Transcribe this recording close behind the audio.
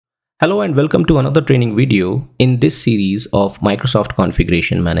Hello and welcome to another training video in this series of Microsoft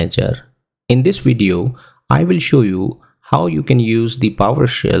Configuration Manager. In this video, I will show you how you can use the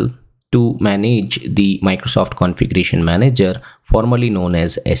PowerShell to manage the Microsoft Configuration Manager, formerly known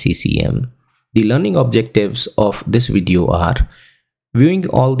as SCCM. The learning objectives of this video are viewing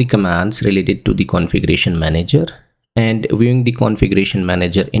all the commands related to the Configuration Manager and viewing the Configuration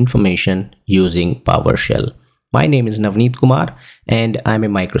Manager information using PowerShell. My name is Navneet Kumar and I'm a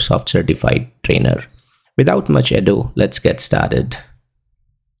Microsoft certified trainer. Without much ado, let's get started.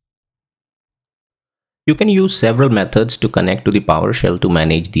 You can use several methods to connect to the PowerShell to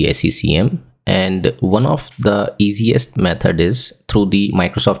manage the SCCM, and one of the easiest method is through the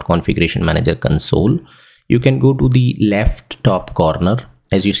Microsoft Configuration Manager console. You can go to the left top corner.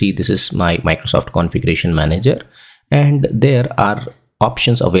 As you see, this is my Microsoft Configuration Manager, and there are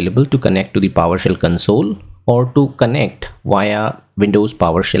options available to connect to the PowerShell console or to connect via Windows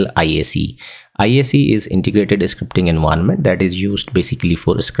PowerShell IAC. IAC is integrated scripting environment that is used basically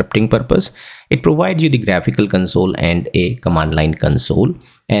for scripting purpose. It provides you the graphical console and a command line console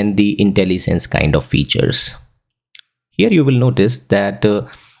and the IntelliSense kind of features. Here you will notice that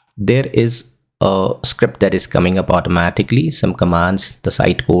there is a script that is coming up automatically. Some commands, the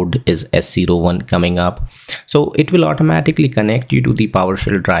site code is S01 coming up. So it will automatically connect you to the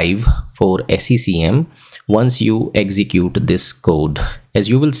PowerShell drive for SCCM once you execute this code. As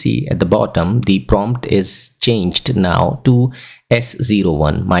you will see at the bottom, the prompt is changed now to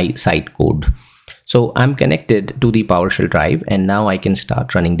S01, my site code. So I'm connected to the PowerShell drive and now I can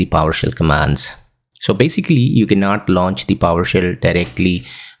start running the PowerShell commands. So basically you cannot launch the PowerShell directly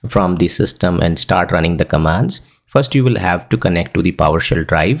from the system and start running the commands. First you will have to connect to the PowerShell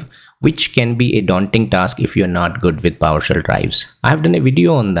drive, which can be a daunting task if you're not good with PowerShell drives. I have done a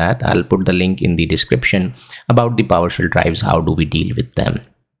video on that. I'll put the link in the description about the PowerShell drives, how do we deal with them.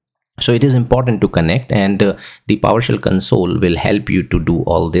 So it is important to connect, and the PowerShell console will help you to do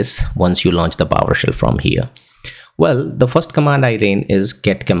all this once you launch the PowerShell from here. Well, the first command I ran is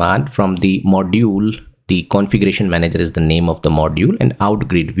get command from the module. The configuration manager is the name of the module, and out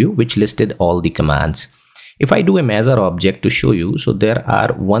grid view, which listed all the commands. If I do a measure object to show you, so there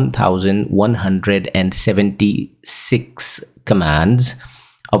are 1176 commands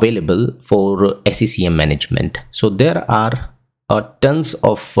available for SCCM management. So there are tons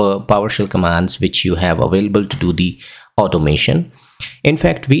of PowerShell commands which you have available to do the automation. In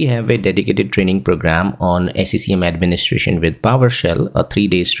fact, we have a dedicated training program on SCCM administration with PowerShell, a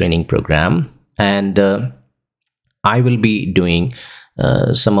 3-day training program, and I will be doing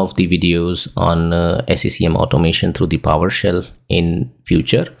some of the videos on SCCM automation through the PowerShell in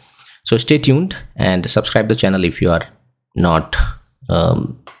future. So stay tuned and subscribe the channel if you are not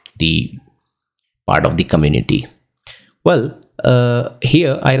the part of the community. Well,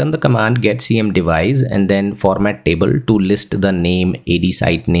 here I run the command get CM device and then format table to list the name, AD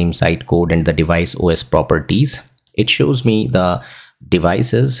site name, site code, and the device OS properties. It shows me the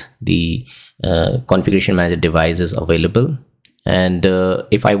devices, the configuration manager devices available, and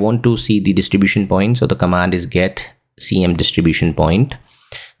if I want to see the distribution point, so the command is get CM distribution point.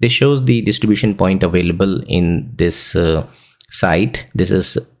 This shows the distribution point available in this site. This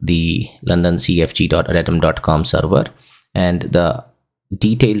is the londoncfg.adatum.com server, and the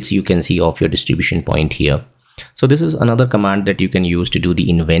details you can see of your distribution point here. So this is another command that you can use to do the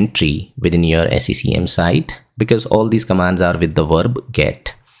inventory within your SCCM site, because all these commands are with the verb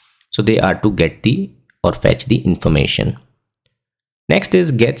get. So they are to get the or fetch the information. Next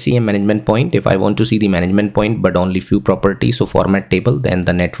is get CM management point. If I want to see the management point but only few properties, so format table, then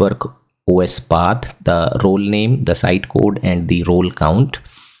the network OS path, the role name, the site code, and the role count,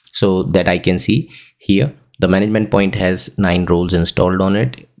 so that I can see here. The management point has 9 roles installed on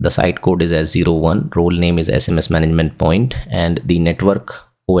it. The site code is S01, role name is SMS management point, and the network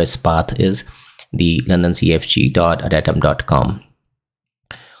OS path is the londoncfg.adatum.com.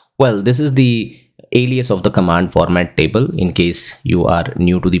 Well, this is the alias of the command format table in case you are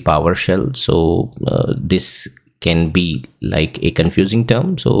new to the PowerShell. So this can be like a confusing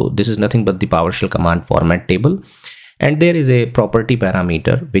term. So this is nothing but the PowerShell command format table. And there is a property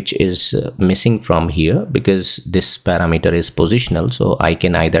parameter which is missing from here because this parameter is positional. So I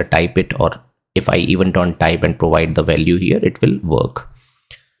can either type it, or if I even don't type and provide the value here, it will work.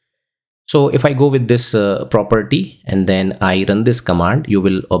 So if I go with this property and then I run this command, you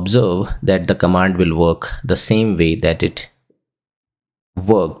will observe that the command will work the same way that it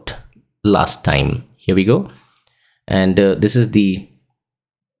worked last time. Here we go. And this is the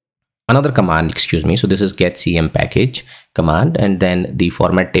another command, excuse me. So this is get CM package command, and then the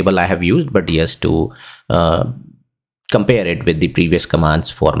format table I have used, but yes, to compare it with the previous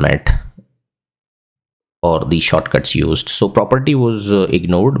commands format or the shortcuts used. So property was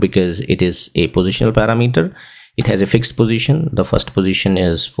ignored because it is a positional parameter. It has a fixed position. The first position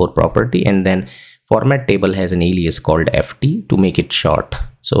is for property, and then format table has an alias called ft to make it short.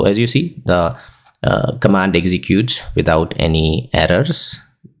 So as you see, the command executes without any errors,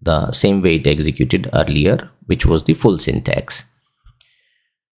 the same way it executed earlier, which was the full syntax.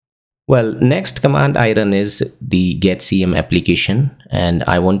 Well, next command I run is the getCM application, and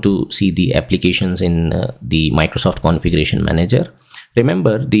I want to see the applications in the Microsoft Configuration Manager.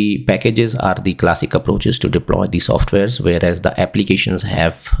 Remember, the packages are the classic approaches to deploy the softwares, whereas the applications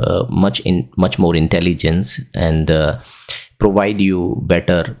have much more intelligence and provide you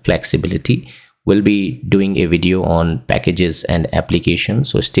better flexibility. We'll be doing a video on packages and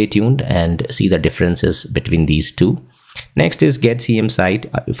applications, so stay tuned and see the differences between these two. Next is getCM site.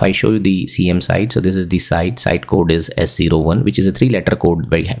 If I show you the CM site, so this is the site code is S01, which is a 3-letter code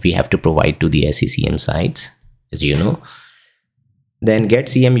we have to provide to the SCCM sites, as you know. Then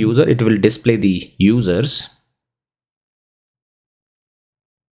getCM user, it will display the users.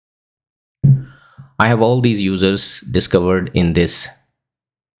 I have all these users discovered in this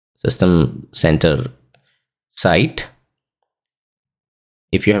System Center site.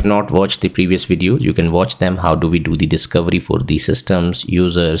 If you have not watched the previous videos, you can watch them. How do we do the discovery for the systems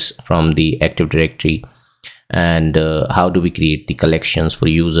users from the Active Directory, and how do we create the collections for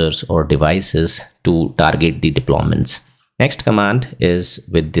users or devices to target the deployments. Next command is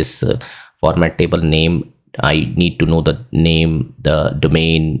with this format table name. I need to know the name, the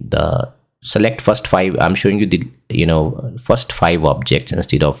domain, the select first 5. I'm showing you the first 5 objects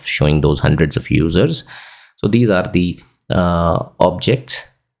instead of showing those hundreds of users. So these are the objects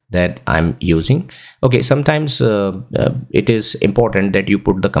that I'm using. Okay, sometimes it is important that you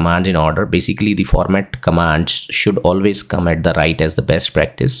put the commands in order. Basically, the format commands should always come at the right as the best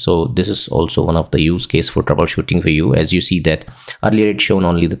practice. So this is also one of the use case for troubleshooting for you. As you see that earlier it's shown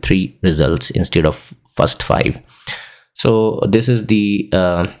only the 3 results instead of first 5. So this is the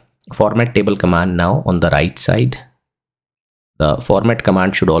format table command now on the right side. The format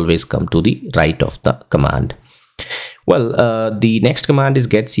command should always come to the right of the command. Well, the next command is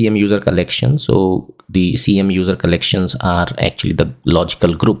getCM user collection. So the CM user collections are actually the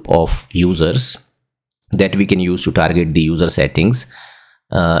logical group of users that we can use to target the user settings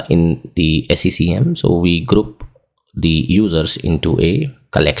in the SCCM. So we group the users into a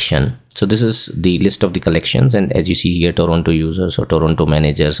collection. So this is the list of the collections, and as you see here, Toronto users or Toronto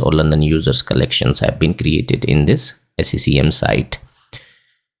managers or London users collections have been created in this SCCM site.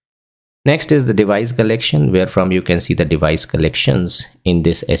 Next is the device collection, where from you can see the device collections in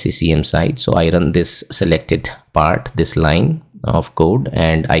this SCCM site. So I run this selected part, this line of code,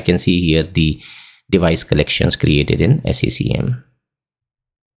 and I can see here the device collections created in SCCM.